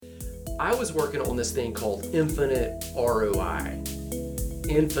I was working on this thing called infinite ROI.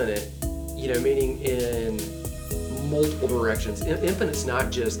 Infinite, meaning in multiple directions. Infinite's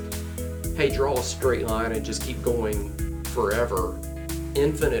not just, hey, draw a straight line and just keep going forever.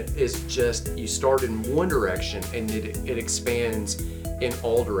 Infinite is just, you start in one direction and it expands in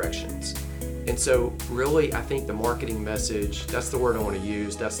all directions. And so really, I think the marketing message, that's the word I want to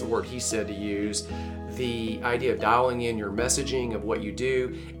use, that's the word he said to use. The idea of dialing in your messaging of what you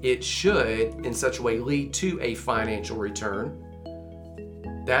do, it should in such a way lead to a financial return.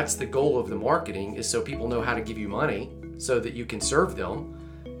 That's the goal of the marketing, is so people know how to give you money so that you can serve them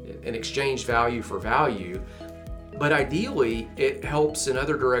and exchange value for value. But ideally, it helps in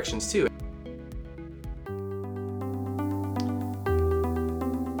other directions too.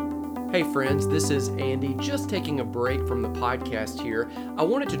 Hey friends, this is Andy, just taking a break from the podcast here. I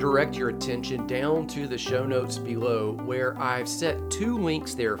wanted to direct your attention down to the show notes below, where I've set 2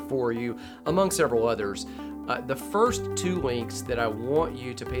 links there for you, among several others. The first 2 links that I want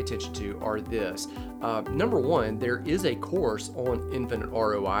you to pay attention to are this. Number 1, there is a course on infinite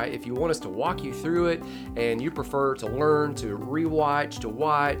ROI. If you want us to walk you through it and you prefer to learn, to rewatch, to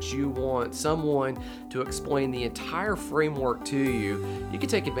watch, you want someone to explain the entire framework to you, you can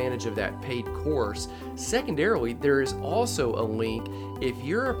take advantage of that paid course. Secondarily, there is also a link if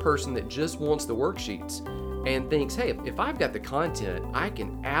you're a person that just wants the worksheets and thinks, hey, if I've got the content, I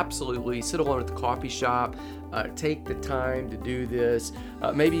can absolutely sit alone at the coffee shop, take the time to do this,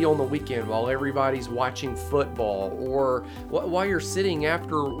 maybe on the weekend while everybody's watching football, or while you're sitting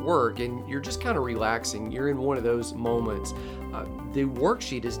after work and you're just kind of relaxing, you're in one of those moments. The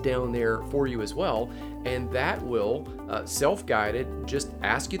worksheet is down there for you as well, and that will, self-guided, just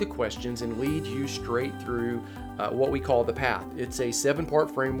ask you the questions and lead you straight through what we call the path. It's a 7-part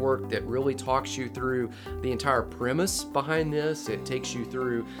framework that really talks you through the entire premise behind this. It takes you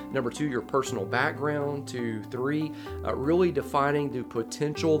through, number 2, your personal background, to 3, really defining the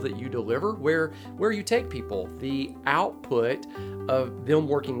potential that you deliver, where you take people, the output of them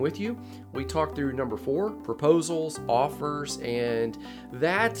working with you. We talk through number 4, proposals, offers, and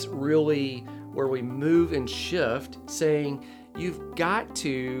that's really where we move and shift, saying you've got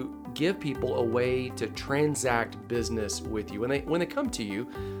to give people a way to transact business with you. When they come to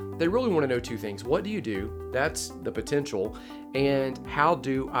you, they really want to know 2 things. What do you do? That's the potential. And how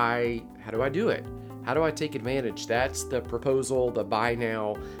do I do it? How do I take advantage? That's the proposal, the buy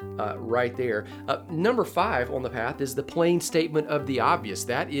now, right there. Number 5 on the path is the plain statement of the obvious.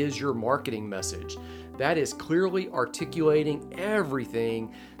 That is your marketing message. That is clearly articulating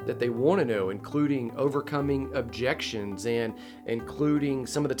everything that they want to know, including overcoming objections and including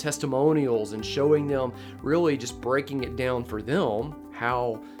some of the testimonials and showing them, really just breaking it down for them,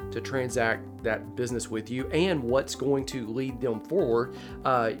 how to transact that business with you and what's going to lead them forward,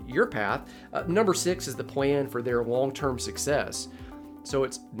 your path. Number 6 is the plan for their long-term success. So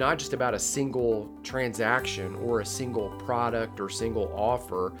it's not just about a single transaction or a single product or single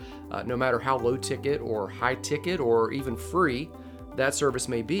offer, no matter how low ticket or high ticket or even free that service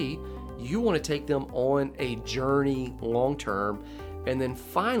may be. You want to take them on a journey long term. And then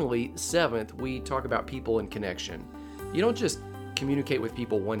finally, 7th, we talk about people and connection. You don't just communicate with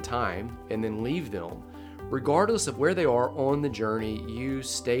people one time and then leave them. Regardless of where they are on the journey, you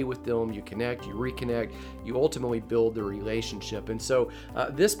stay with them, you connect, you reconnect, you ultimately build the relationship. And so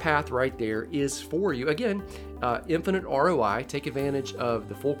this path right there is for you. Again, infinite ROI. Take advantage of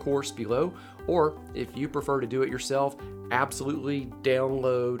the full course below, or if you prefer to do it yourself, absolutely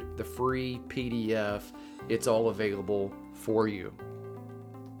download the free PDF. It's all available for you.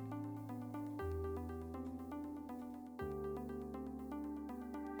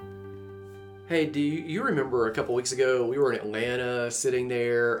 Hey, do you remember a couple weeks ago, we were in Atlanta sitting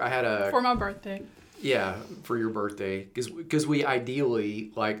there. I had for my birthday. Yeah, for your birthday. Because we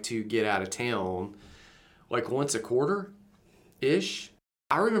ideally like to get out of town like once a quarter-ish.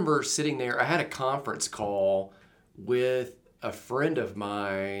 I remember sitting there, I had a conference call with a friend of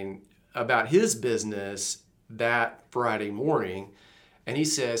mine about his business that Friday morning. And he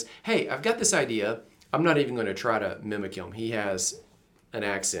says, hey, I've got this idea. I'm not even going to try to mimic him. He has an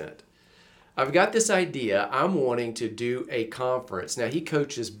accent. I've got this idea. I'm wanting to do a conference. Now, he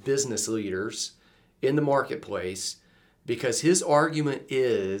coaches business leaders in the marketplace because his argument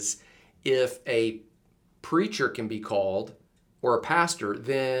is if a preacher can be called or a pastor,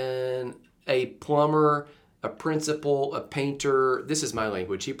 then a plumber, a principal, a painter, this is my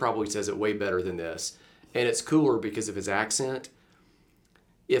language. He probably says it way better than this. And it's cooler because of his accent.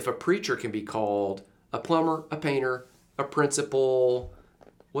 If a preacher can be called a plumber, a painter, a principal,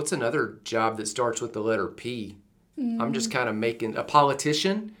 what's another job that starts with the letter P? I'm just kind of making a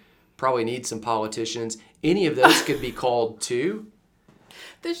politician. probably need some politicians. Any of those could be called too.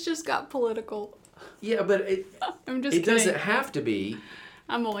 This just got political. Yeah, but I'm just it kidding. doesn't have to be.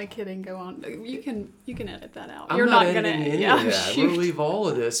 I'm only kidding. Go on. You can edit that out. I'm You're not not gonna. editing any Yeah, of that. shoot. We'll leave all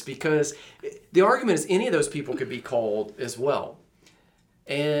of this because the argument is any of those people could be called as well.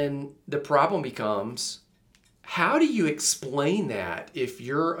 And the problem becomes, how do you explain that if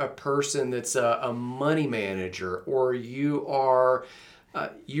you're a person that's a money manager, or you are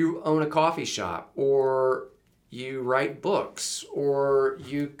you own a coffee shop, or you write books, or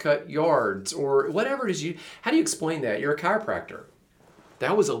you cut yards, or whatever it is how do you explain that? You're a chiropractor.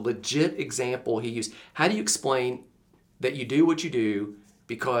 That was a legit example he used. How do you explain that you do what you do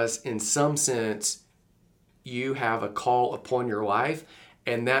because in some sense you have a call upon your life,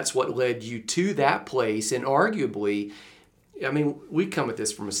 and that's what led you to that place? And arguably, I mean, we come at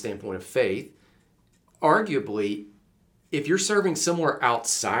this from a standpoint of faith. Arguably, if you're serving somewhere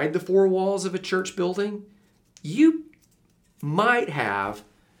outside the four walls of a church building, you might have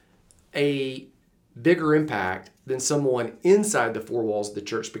a bigger impact than someone inside the four walls of the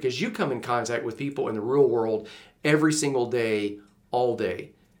church, because you come in contact with people in the real world every single day, all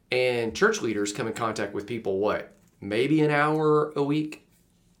day. And church leaders come in contact with people, what, maybe an hour a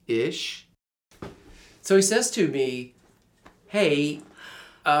week-ish? So he says to me, hey,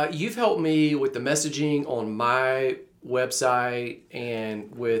 you've helped me with the messaging on my website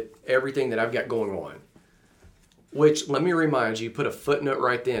and with everything that I've got going on. Which, let me remind you, put a footnote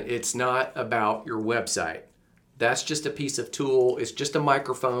right then. It's not about your website. That's just a piece of tool. It's just a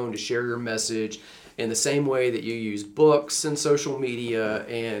microphone to share your message in the same way that you use books and social media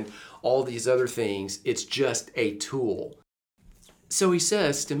and all these other things. It's just a tool. So he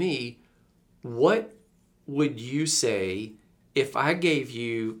says to me, what would you say if I gave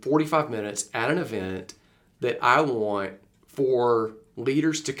you 45 minutes at an event that I want for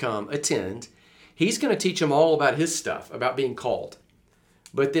leaders to come attend? He's going to teach them all about his stuff, about being called.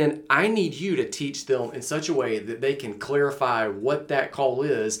 But then I need you to teach them in such a way that they can clarify what that call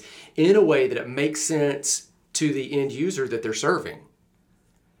is in a way that it makes sense to the end user that they're serving.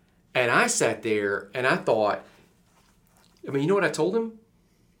 And I sat there and I thought, I mean, you know what I told him?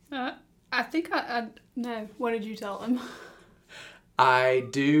 I think I no. What did you tell him? I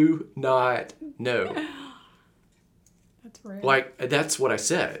do not know. That's rare. Like, that's what I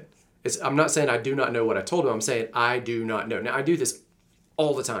said. I'm not saying I do not know what I told him. I'm saying I do not know. Now, I do this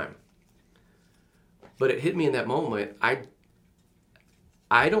all the time. But it hit me in that moment.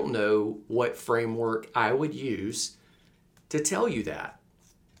 I don't know what framework I would use to tell you that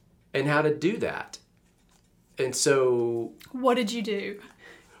and how to do that. And so... What did you do?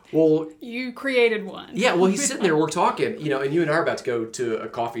 Well... You created one. Yeah, well, he's sitting there, we're talking, and you and I are about to go to a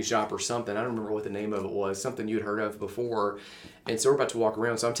coffee shop or something. I don't remember what the name of it was, something you'd heard of before. And so we're about to walk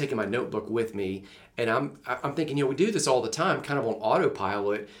around, so I'm taking my notebook with me, and I'm thinking, we do this all the time, kind of on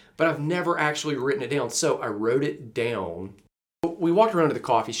autopilot, but I've never actually written it down. So I wrote it down. We walked around to the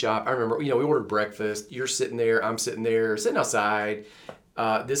coffee shop. I remember, we ordered breakfast. You're sitting there, I'm sitting there, sitting outside.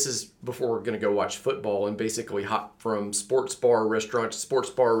 This is before we're going to go watch football and basically hop from sports bar restaurant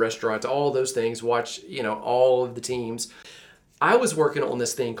to all those things, watch, all of the teams. I was working on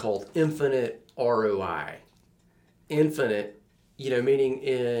this thing called infinite ROI. Infinite, meaning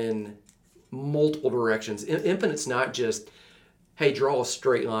in multiple directions. Infinite's not just, hey, draw a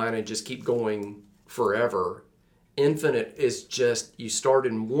straight line and just keep going forever. Infinite is just, you start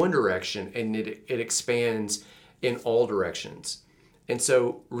in one direction and it expands in all directions. And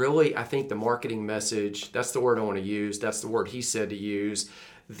so really, I think the marketing message, that's the word I want to use. That's the word he said to use.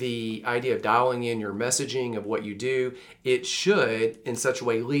 The idea of dialing in your messaging of what you do, it should in such a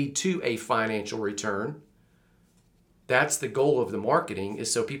way lead to a financial return. That's the goal of the marketing,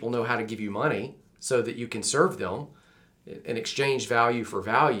 is so people know how to give you money so that you can serve them and exchange value for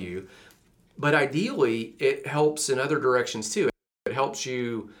value. But ideally, it helps in other directions too. It helps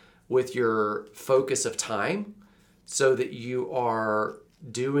you with your focus of time, so that you are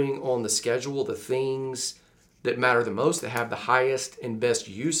doing on the schedule the things that matter the most, that have the highest and best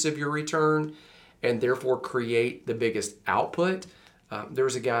use of your return, and therefore create the biggest output. There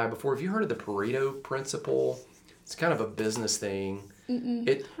was a guy before, have you heard of the Pareto principle? It's kind of a business thing.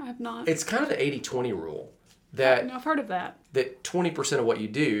 I have not. It's kind of the 80-20 rule. That I've heard of that. That 20% of what you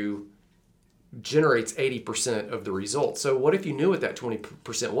do generates 80% of the results. So what if you knew what that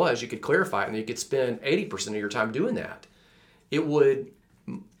 20% was? You could clarify it, and you could spend 80% of your time doing that. It would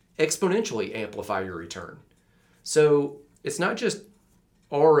exponentially amplify your return. So it's not just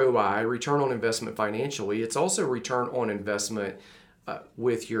ROI, return on investment financially. It's also return on investment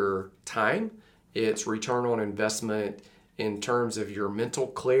with your time. It's return on investment in terms of your mental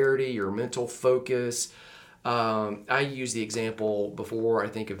clarity, your mental focus. I use the example before I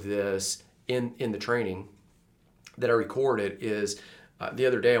think of this in the training that I recorded is the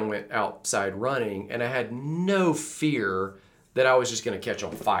other day I went outside running and I had no fear that I was just going to catch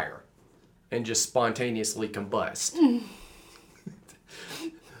on fire and just spontaneously combust.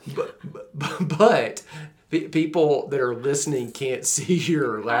 but people that are listening can't see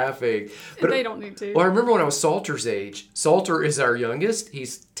you're laughing. But they don't need to. Well, I remember when I was Salter's age. Salter is our youngest.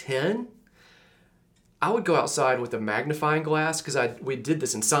 He's 10. I would go outside with a magnifying glass because we did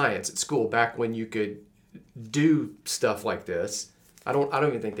this in science at school back when you could do stuff like this. I don't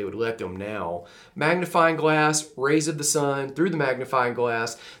even think they would let them now. Magnifying glass, rays of the sun through the magnifying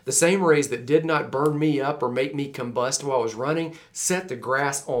glass, the same rays that did not burn me up or make me combust while I was running, set the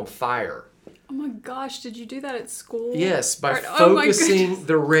grass on fire. Oh my gosh, did you do that at school? Yes, by focusing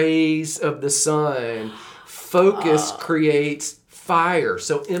the rays of the sun. Focus creates fire.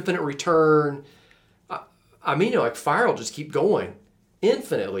 So infinite return, like fire will just keep going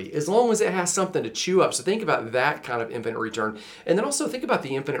infinitely as long as it has something to chew up. So think about that kind of infinite return. And then also think about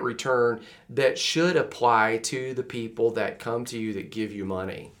the infinite return that should apply to the people that come to you that give you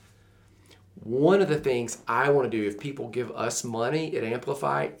money. One of the things I want to do if people give us money at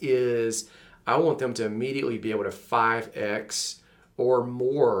Amplify is I want them to immediately be able to 5x or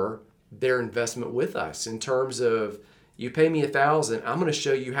more their investment with us in terms of you pay me $1,000, I'm going to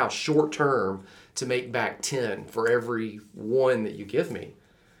show you how short term to make back 10 for every one that you give me.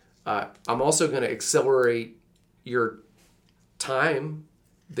 I'm also going to accelerate your time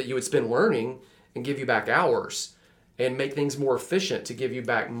that you would spend learning and give you back hours and make things more efficient to give you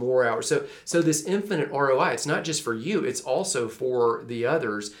back more hours. So this infinite ROI, it's not just for you, it's also for the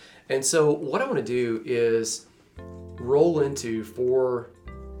others. And so what I want to do is roll into for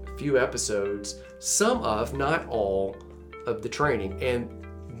a few episodes, some of, not all, of the training. And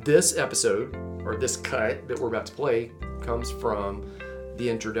this episode, or this cut that we're about to play, comes from the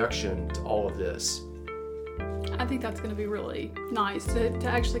introduction to all of this. I think that's going to be really nice to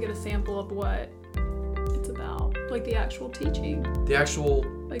actually get a sample of what it's about, like the actual teaching.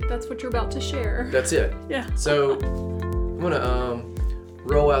 Like that's what you're about to share. That's it. Yeah. So I'm going to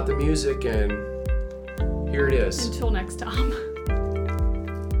roll out the music and here it is. Until next time.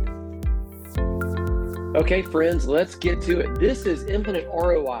 Okay, friends, let's get to it. This is Infinite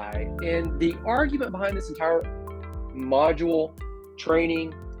ROI, and the argument behind this entire module,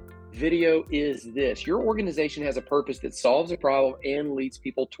 training, video is this. Your organization has a purpose that solves a problem and leads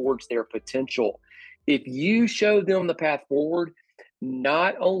people towards their potential. If you show them the path forward,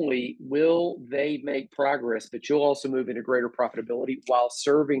 not only will they make progress, but you'll also move into greater profitability while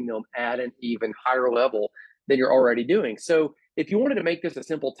serving them at an even higher level than you're already doing. So if you wanted to make this a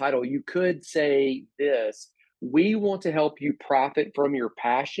simple title, you could say this: we want to help you profit from your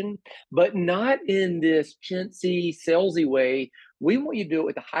passion, but not in this chintzy, salesy way. We want you to do it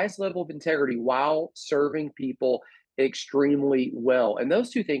with the highest level of integrity while serving people extremely well. And those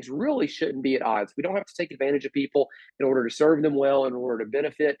two things really shouldn't be at odds. We don't have to take advantage of people in order to serve them well, in order to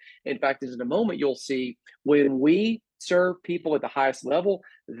benefit. In fact, in a moment, you'll see when we serve people at the highest level,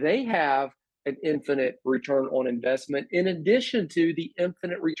 they have an infinite return on investment in addition to the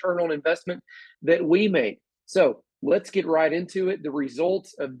infinite return on investment that we make. So let's get right into it. The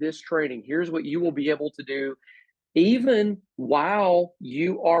results of this training. Here's what you will be able to do even while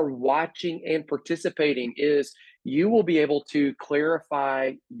you are watching and participating is you will be able to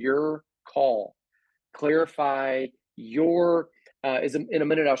clarify your call, clarify your, in a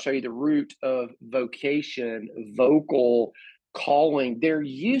minute, I'll show you the root of vocation, vocal, calling. There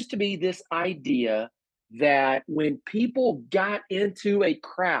used to be this idea that when people got into a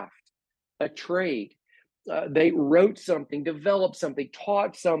craft, a trade, they wrote something, developed something,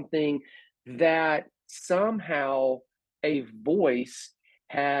 taught something, that somehow a voice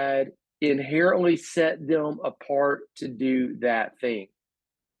had inherently set them apart to do that thing.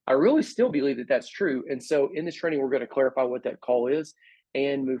 I really still believe that that's true. And so in this training, we're going to clarify what that call is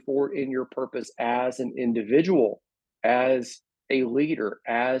and move forward in your purpose as an individual, as a leader,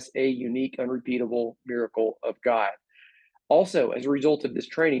 as a unique, unrepeatable miracle of God. Also, as a result of this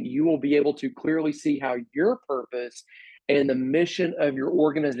training, you will be able to clearly see how your purpose and the mission of your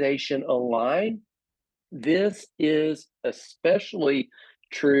organization align. This is especially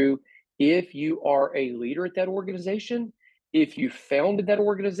true if you are a leader at that organization, if you founded that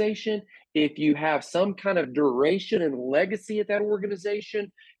organization, if you have some kind of duration and legacy at that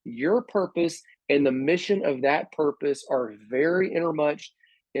organization. Your purpose and the mission of that purpose are very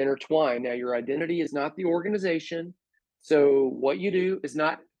intertwined. Now, your identity is not the organization. So what you do is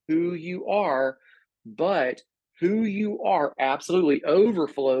not who you are, but who you are absolutely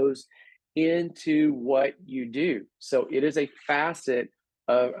overflows into what you do. So it is a facet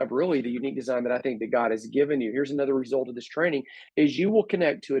of really the unique design that I think that God has given you. Here's another result of this training is you will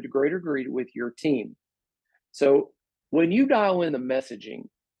connect to a greater degree with your team. So when you dial in the messaging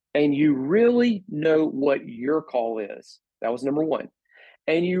and you really know what your call is, that was number one,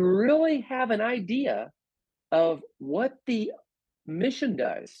 and you really have an idea of what the mission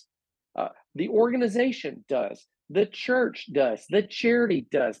does, the organization does, the church does, the charity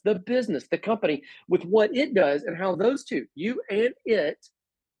does, the business, the company, with what it does and how those two, you and it,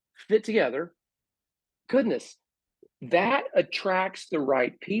 fit together. Goodness, that attracts the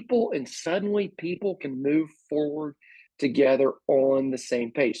right people, and suddenly people can move forward together on the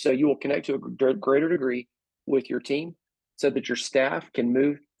same page. So you will connect to a greater degree with your team so that your staff can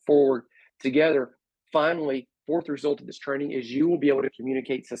move forward together. Finally, fourth result of this training is you will be able to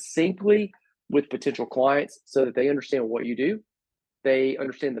communicate succinctly with potential clients so that they understand what you do, they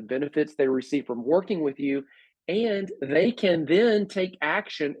understand the benefits they receive from working with you, and they can then take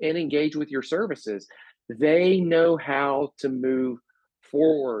action and engage with your services. They know how to move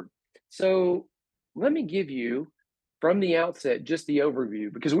forward. So let me give you from the outset just the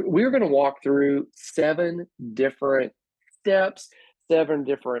overview, because we're going to walk through 7 different steps, 7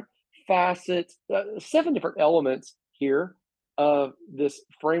 different facets, 7 different elements here of this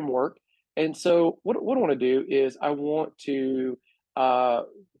framework. And so what I want to do is I want to uh,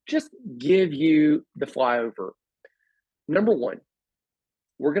 just give you the flyover. Number one,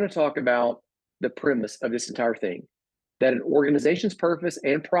 we're going to talk about the premise of this entire thing, that an organization's purpose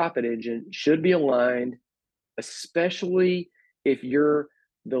and profit engine should be aligned, especially if you're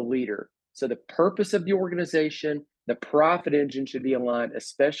the leader. So the purpose of the organization, the profit engine should be aligned,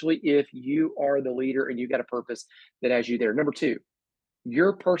 especially if you are the leader and you got a purpose that has you there. Number two,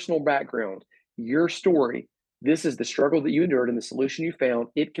 your personal background, your story. This is the struggle that you endured and the solution you found.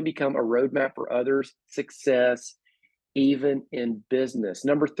 It can become a roadmap for others' success, even in business.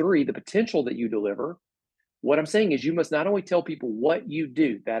 Number three, the potential that you deliver. What I'm saying is you must not only tell people what you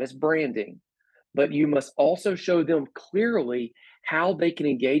do, that is branding, but you must also show them clearly how they can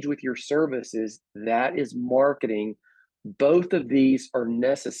engage with your services. That is marketing. Both of these are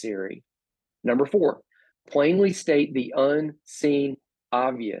necessary. Number four, plainly state the unseen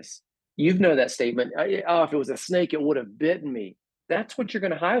obvious. You've know that statement. Oh, if it was a snake, it would have bitten me. That's what you're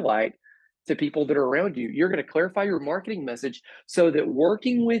going to highlight to people that are around you. You're going to clarify your marketing message so that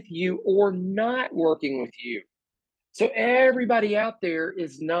working with you or not working with you. So everybody out there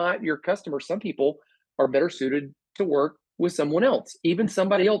is not your customer. Some people are better suited to work with someone else, even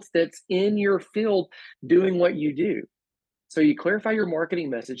somebody else that's in your field doing what you do. So you clarify your marketing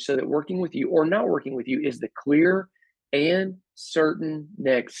message so that working with you or not working with you is the clear and certain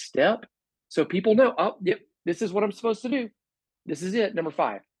next step. So people know, oh, yep, this is what I'm supposed to do. This is it. Number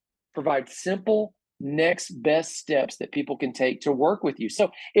five, provide simple next best steps that people can take to work with you.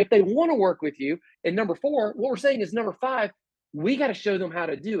 So if they want to work with you, and number four, what we're saying is number five, we got to show them how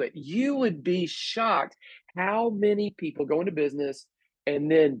to do it. You would be shocked how many people go into business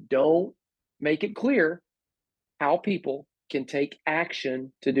and then don't make it clear how people can take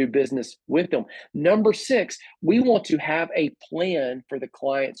action to do business with them. Number six, we want to have a plan for the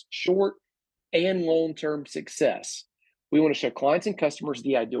client's short and long-term success. We want to show clients and customers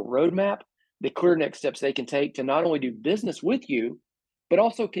the ideal roadmap, the clear next steps they can take to not only do business with you, but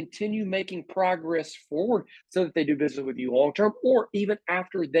also continue making progress forward so that they do business with you long-term, or even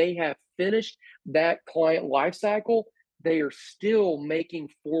after they have finished that client life cycle, they are still making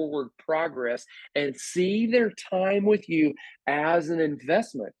forward progress and see their time with you as an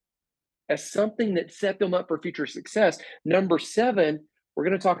investment, as something that set them up for future success. Number seven, we're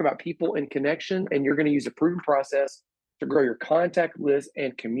going to talk about people and connection, and you're going to use a proven process to grow your contact list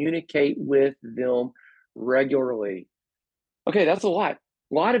and communicate with them regularly. Okay, that's a lot.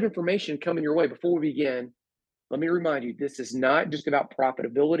 A lot of information coming your way. Before we begin, let me remind you, this is not just about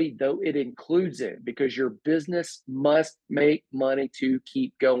profitability, though it includes it, because your business must make money to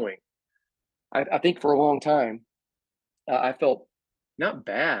keep going. I think for a long time, I felt not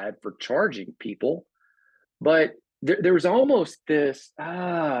bad for charging people, but there was almost this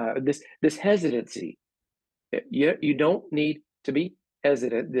hesitancy. You don't need to be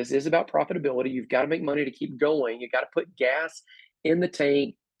hesitant. This is about profitability. You've got to make money to keep going. You got to put gas in the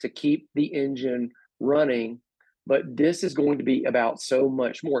tank to keep the engine running. But this is going to be about so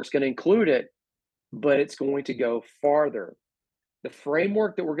much more. It's going to include it, but it's going to go farther. The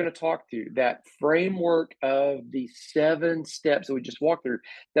framework that we're going to talk through, that framework of the 7 steps that we just walked through,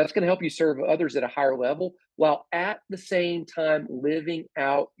 that's going to help you serve others at a higher level while at the same time living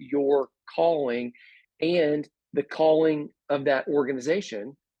out your calling and the calling of that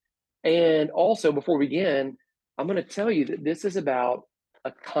organization. And also, before we begin, I'm going to tell you that this is about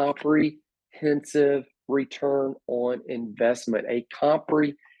a comprehensive return on investment, a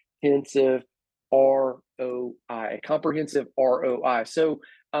comprehensive ROI, a comprehensive ROI. So,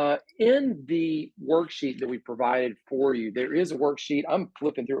 in the worksheet that we provided for you, there is a worksheet. I'm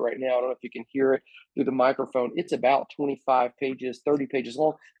flipping through it right now. I don't know if you can hear it through the microphone. It's about 25 pages, 30 pages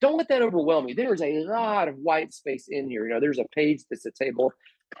long. Don't let that overwhelm you. There's a lot of white space in here. There's a page that's a table of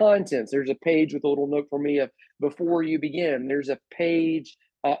contents. There's a page with a little note for me of before you begin. There's a page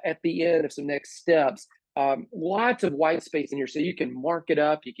at the end of some next steps. Lots of white space in here, so you can mark it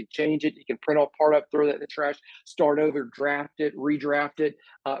up, you can change it, you can print all part up, throw that in the trash, start over, draft it, redraft it,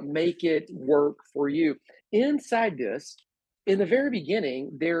 make it work for you. Inside this, in the very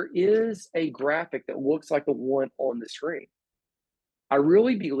beginning, there is a graphic that looks like the one on the screen. I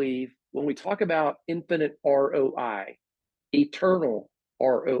really believe when we talk about infinite ROI, eternal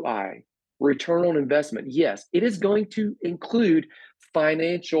ROI, return on investment, yes, it is going to include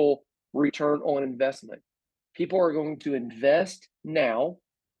financial return on investment. People are going to invest now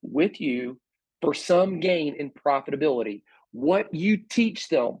with you for some gain in profitability. What you teach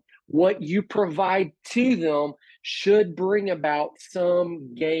them, what you provide to them should bring about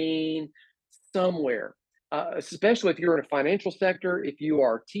some gain somewhere. Especially if you're in a financial sector, if you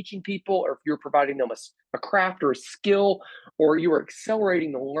are teaching people, or if you're providing them a craft or a skill, or you are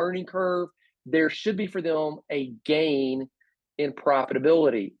accelerating the learning curve, there should be for them a gain in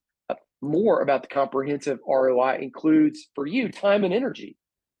profitability. More about the comprehensive ROI includes for you time and energy.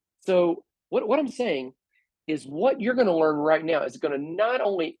 So what I'm saying is what you're going to learn right now is going to not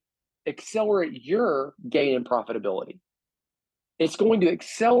only accelerate your gain in profitability, it's going to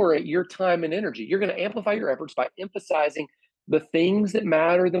accelerate your time and energy. You're going to amplify your efforts by emphasizing the things that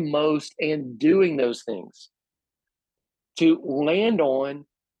matter the most and doing those things to land on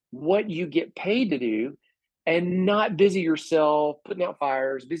what you get paid to do, and not busy yourself putting out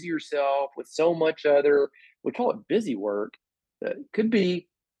fires, busy yourself with so much other, we call it busy work, that could be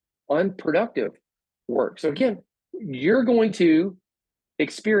unproductive work. So again, you're going to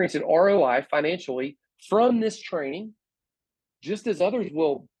experience an ROI financially from this training, just as others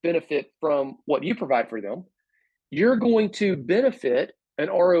will benefit from what you provide for them. You're going to benefit an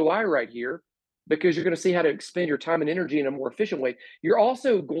ROI right here because you're going to see how to expend your time and energy in a more efficient way. You're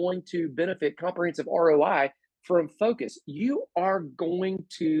also going to benefit comprehensive ROI from focus. You are going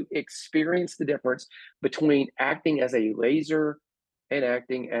to experience the difference between acting as a laser and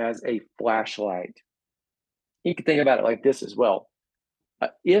acting as a flashlight. You can think about it like this as well.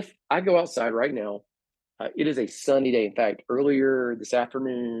 If I go outside right now, it is a sunny day. In fact, earlier this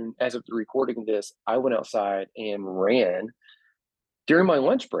afternoon, as of the recording of this, I went outside and ran during my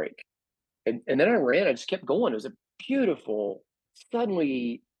lunch break. And then I ran, I just kept going. It was a beautiful,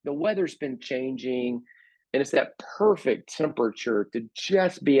 suddenly the weather's been changing, and it's that perfect temperature to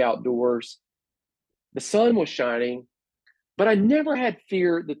just be outdoors. The sun was shining, but I never had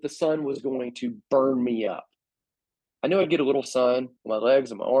fear that the sun was going to burn me up. I knew I'd get a little sun on my legs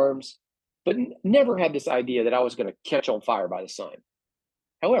and my arms, but never had this idea that I was going to catch on fire by the sun.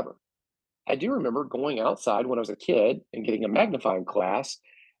 However, I do remember going outside when I was a kid and getting a magnifying glass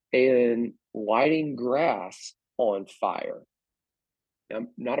and lighting grass on fire. I'm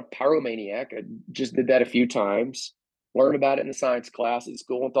not a pyromaniac. I just did that a few times, learned about it in the science class at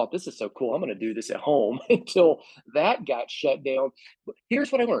school, and thought, this is so cool, I'm going to do this at home, until that got shut down. But here's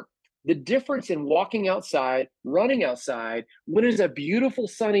what I learned. The difference in walking outside, running outside, when it's a beautiful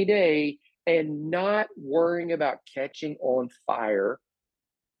sunny day, and not worrying about catching on fire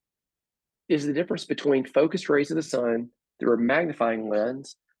is the difference between focused rays of the sun through a magnifying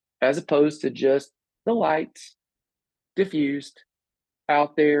lens, as opposed to just the lights diffused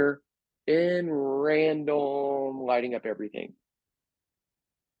out there in random lighting up everything.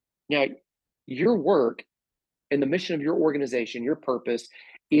 Now, your work and the mission of your organization, your purpose,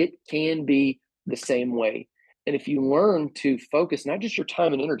 it can be the same way. And if you learn to focus not just your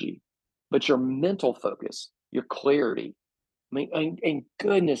time and energy, but your mental focus, your clarity. I mean, and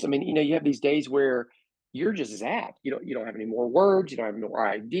goodness, I mean, you have these days where you're just zapped. You don't have any more words. You don't have any more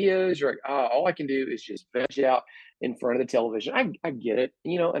ideas. You're like, oh, all I can do is just veg out in front of the television. I get it,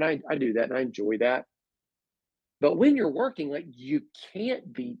 and I do that and I enjoy that. But when you're working, like, you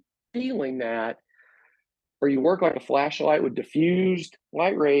can't be feeling that, or you work like a flashlight with diffused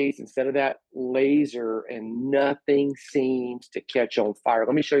light rays instead of that laser, and nothing seems to catch on fire.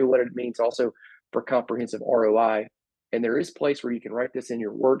 Let me show you what it means also for comprehensive ROI. And there is a place where you can write this in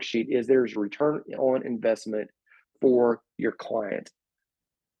your worksheet, is there's return on investment for your client.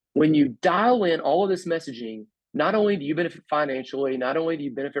 When you dial in all of this messaging Not only do you benefit financially, not only do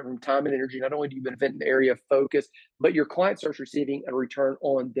you benefit from time and energy, not only do you benefit in the area of focus, but your client starts receiving a return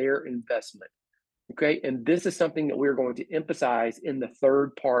on their investment. Okay. And this is something that we're going to emphasize in the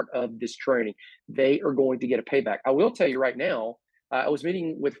third part of this training. They are going to get a payback. I will tell you right now, I was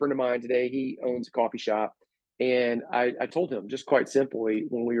meeting with a friend of mine today. He owns a coffee shop. And I told him just quite simply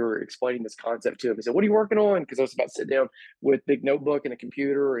when we were explaining this concept to him, I said, "What are you working on?" Because I was about to sit down with a big notebook and a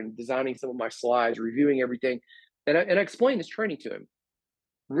computer and designing some of my slides, reviewing everything. And I explained this training to him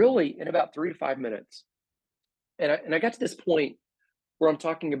really in about 3 to 5 minutes. And I got to this point where I'm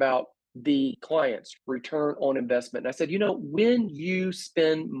talking about the client's return on investment. And I said, when you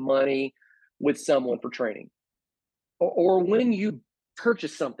spend money with someone for training, or when you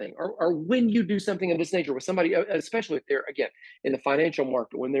purchase something, or when you do something of this nature with somebody, especially if they're, again, in the financial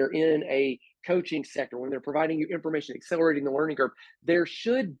market, when they're in a coaching sector, when they're providing you information, accelerating the learning curve, there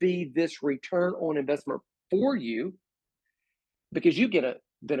should be this return on investment for you because you get a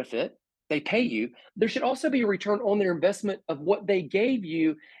benefit. They pay you. There should also be a return on their investment of what they gave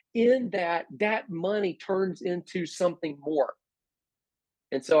you, in that money turns into something more.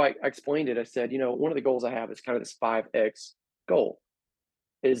 And so I explained it. I said, one of the goals I have is kind of this 5X goal,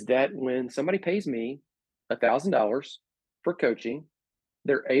 is that when somebody pays me $1,000 for coaching,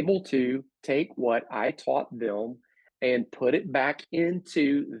 they're able to take what I taught them and put it back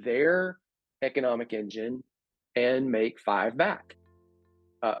into their economic engine and make five back.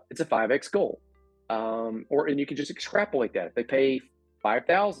 It's a 5X goal. And you can just extrapolate that. If they pay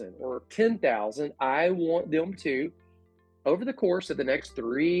 5,000 or 10,000, I want them to, over the course of the next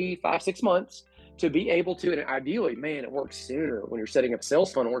 3, 5, 6 months, to be able to, and ideally, man, it works sooner when you're setting up a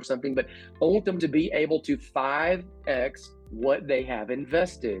sales funnel or something, but I want them to be able to 5X what they have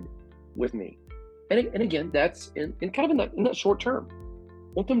invested with me. And again, that's in kind of in that short term.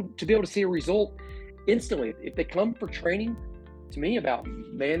 I want them to be able to see a result instantly. If they come for training to me about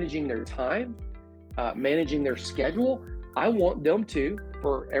managing their time, managing their schedule, I want them to,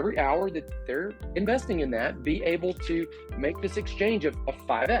 for every hour that they're investing in that, be able to make this exchange of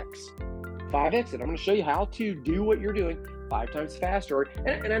 5X. 5X, and I'm going to show you how to do what you're doing 5 times faster.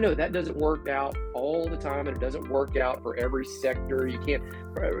 And I know that doesn't work out all the time, and it doesn't work out for every sector. You can't,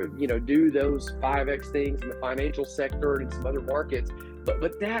 do those 5X things in the financial sector and in some other markets.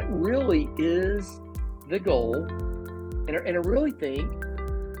 But that really is the goal. And I really think,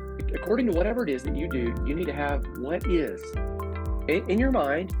 according to whatever it is that you do, you need to have what is, in your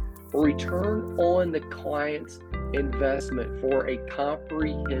mind, a return on the client's investment for a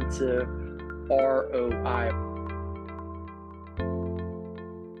comprehensive ROI.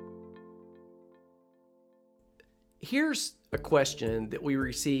 Here's a question that we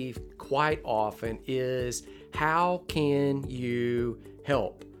receive quite often is, how can you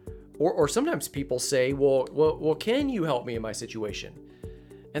help? Or sometimes people say, well, can you help me in my situation?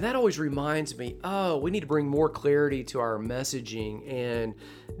 And that always reminds me, we need to bring more clarity to our messaging and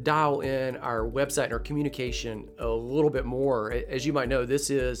dial in our website and our communication a little bit more. As you might know,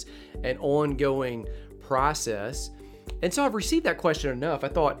 this is an ongoing process. And so I've received that question enough. I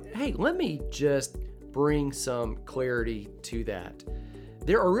thought, hey, let me just bring some clarity to that.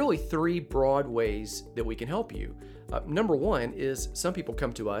 There are really 3 broad ways that we can help you. Number 1 is, some people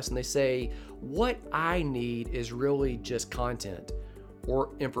come to us and they say, what I need is really just content or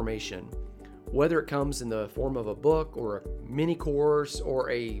information, whether it comes in the form of a book or a mini course or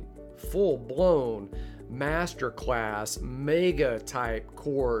a full-blown masterclass, mega type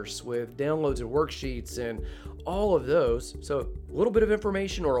course with downloads and worksheets and all of those. So a little bit of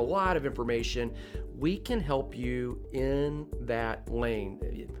information or a lot of information, we can help you in that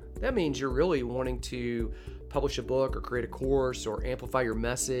lane. That means you're really wanting to publish a book or create a course or amplify your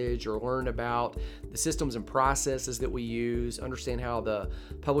message or learn about the systems and processes that we use, understand how the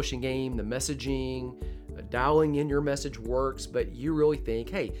publishing game, the messaging, dialing in your message works, but you really think,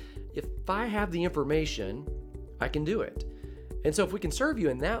 hey, if I have the information, I can do it. And so if we can serve you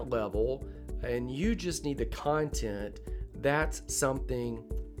in that level and you just need the content, that's something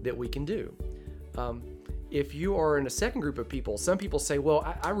that we can do. If you are in a second group of people, some people say,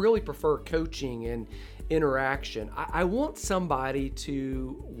 well, I really prefer coaching and interaction. I want somebody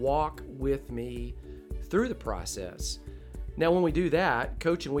to walk with me through the process. Now, when we do that,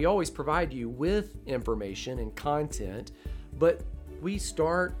 coaching, we always provide you with information and content, but we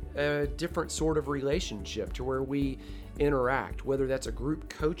start a different sort of relationship to where we interact, whether that's a group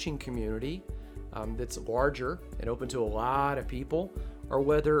coaching community that's larger and open to a lot of people, or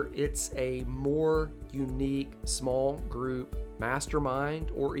whether it's a more unique small group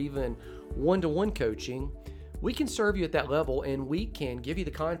mastermind or even one-to-one coaching. We can serve you at that level, and we can give you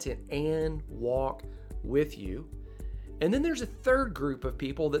the content and walk with you. And then there's a third group of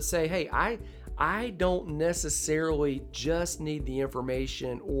people that say, hey, I don't necessarily just need the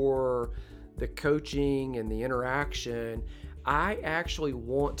information or the coaching and the interaction. I actually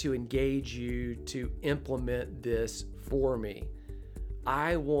want to engage you to implement this for me.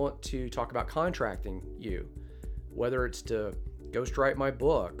 I want to talk about contracting you, whether it's to ghostwrite my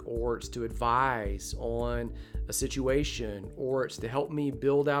book, or it's to advise on a situation, or it's to help me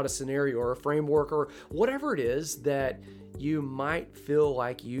build out a scenario or a framework, or whatever it is that you might feel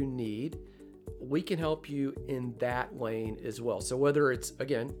like you need. We can help you in that lane as well. So whether it's,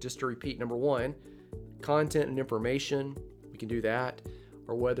 again, just to repeat, number one, content and information, we can do that.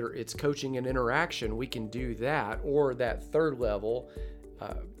 Or whether it's coaching and interaction, we can do that. Or that third level,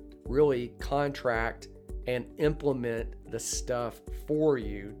 really contract and implement the stuff for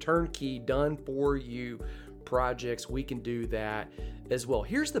you. Turnkey, done for you projects, we can do that as well.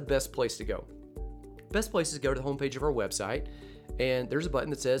 Here's the best place to go. Best place is to go to the homepage of our website, and there's a button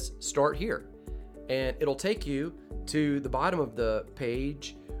that says Start Here. And it'll take you to the bottom of the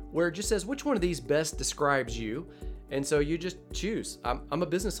page where it just says which one of these best describes you. And so you just choose. I'm a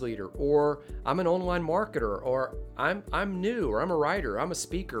business leader, or I'm an online marketer, or I'm new, or I'm a writer, I'm a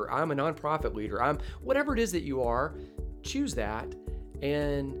speaker, I'm a nonprofit leader, I'm whatever it is that you are. Choose that,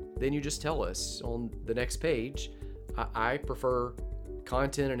 and then you just tell us on the next page, I prefer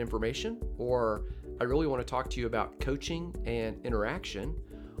content and information, or I really want to talk to you about coaching and interaction,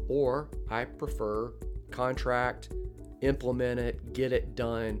 or I prefer contract, implement it, get it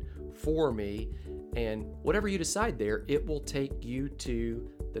done for me. And whatever you decide there, it will take you to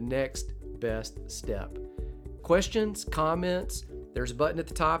the next best step. Questions, comments, there's a button at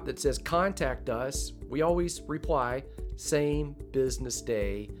the top that says Contact Us. We always reply, same business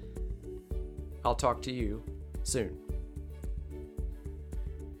day. I'll talk to you soon.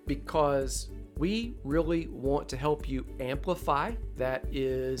 Because we really want to help you amplify, that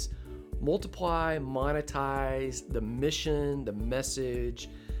is, multiply, monetize the mission, the message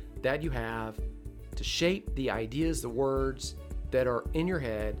that you have, to shape the ideas, the words that are in your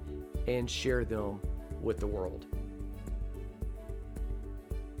head, and share them with the world.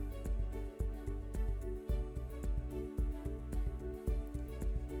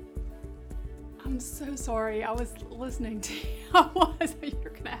 I'm so sorry. I was listening to you. I was.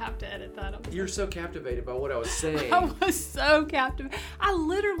 You're going to have to edit that. You're so captivated by what I was saying. I was so captivated. I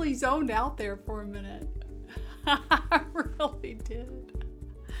literally zoned out there for a minute. I really did.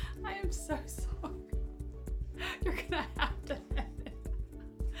 I am so sorry. You're going to have to edit.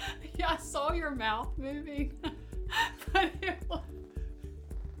 Yeah, I saw your mouth moving. But it was...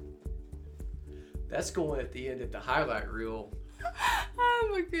 That's going at the end of the highlight reel. Oh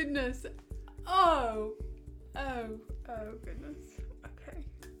my goodness. Oh goodness. Okay.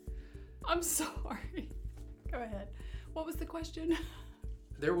 I'm sorry. Go ahead. What was the question?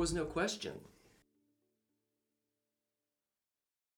 There was no question.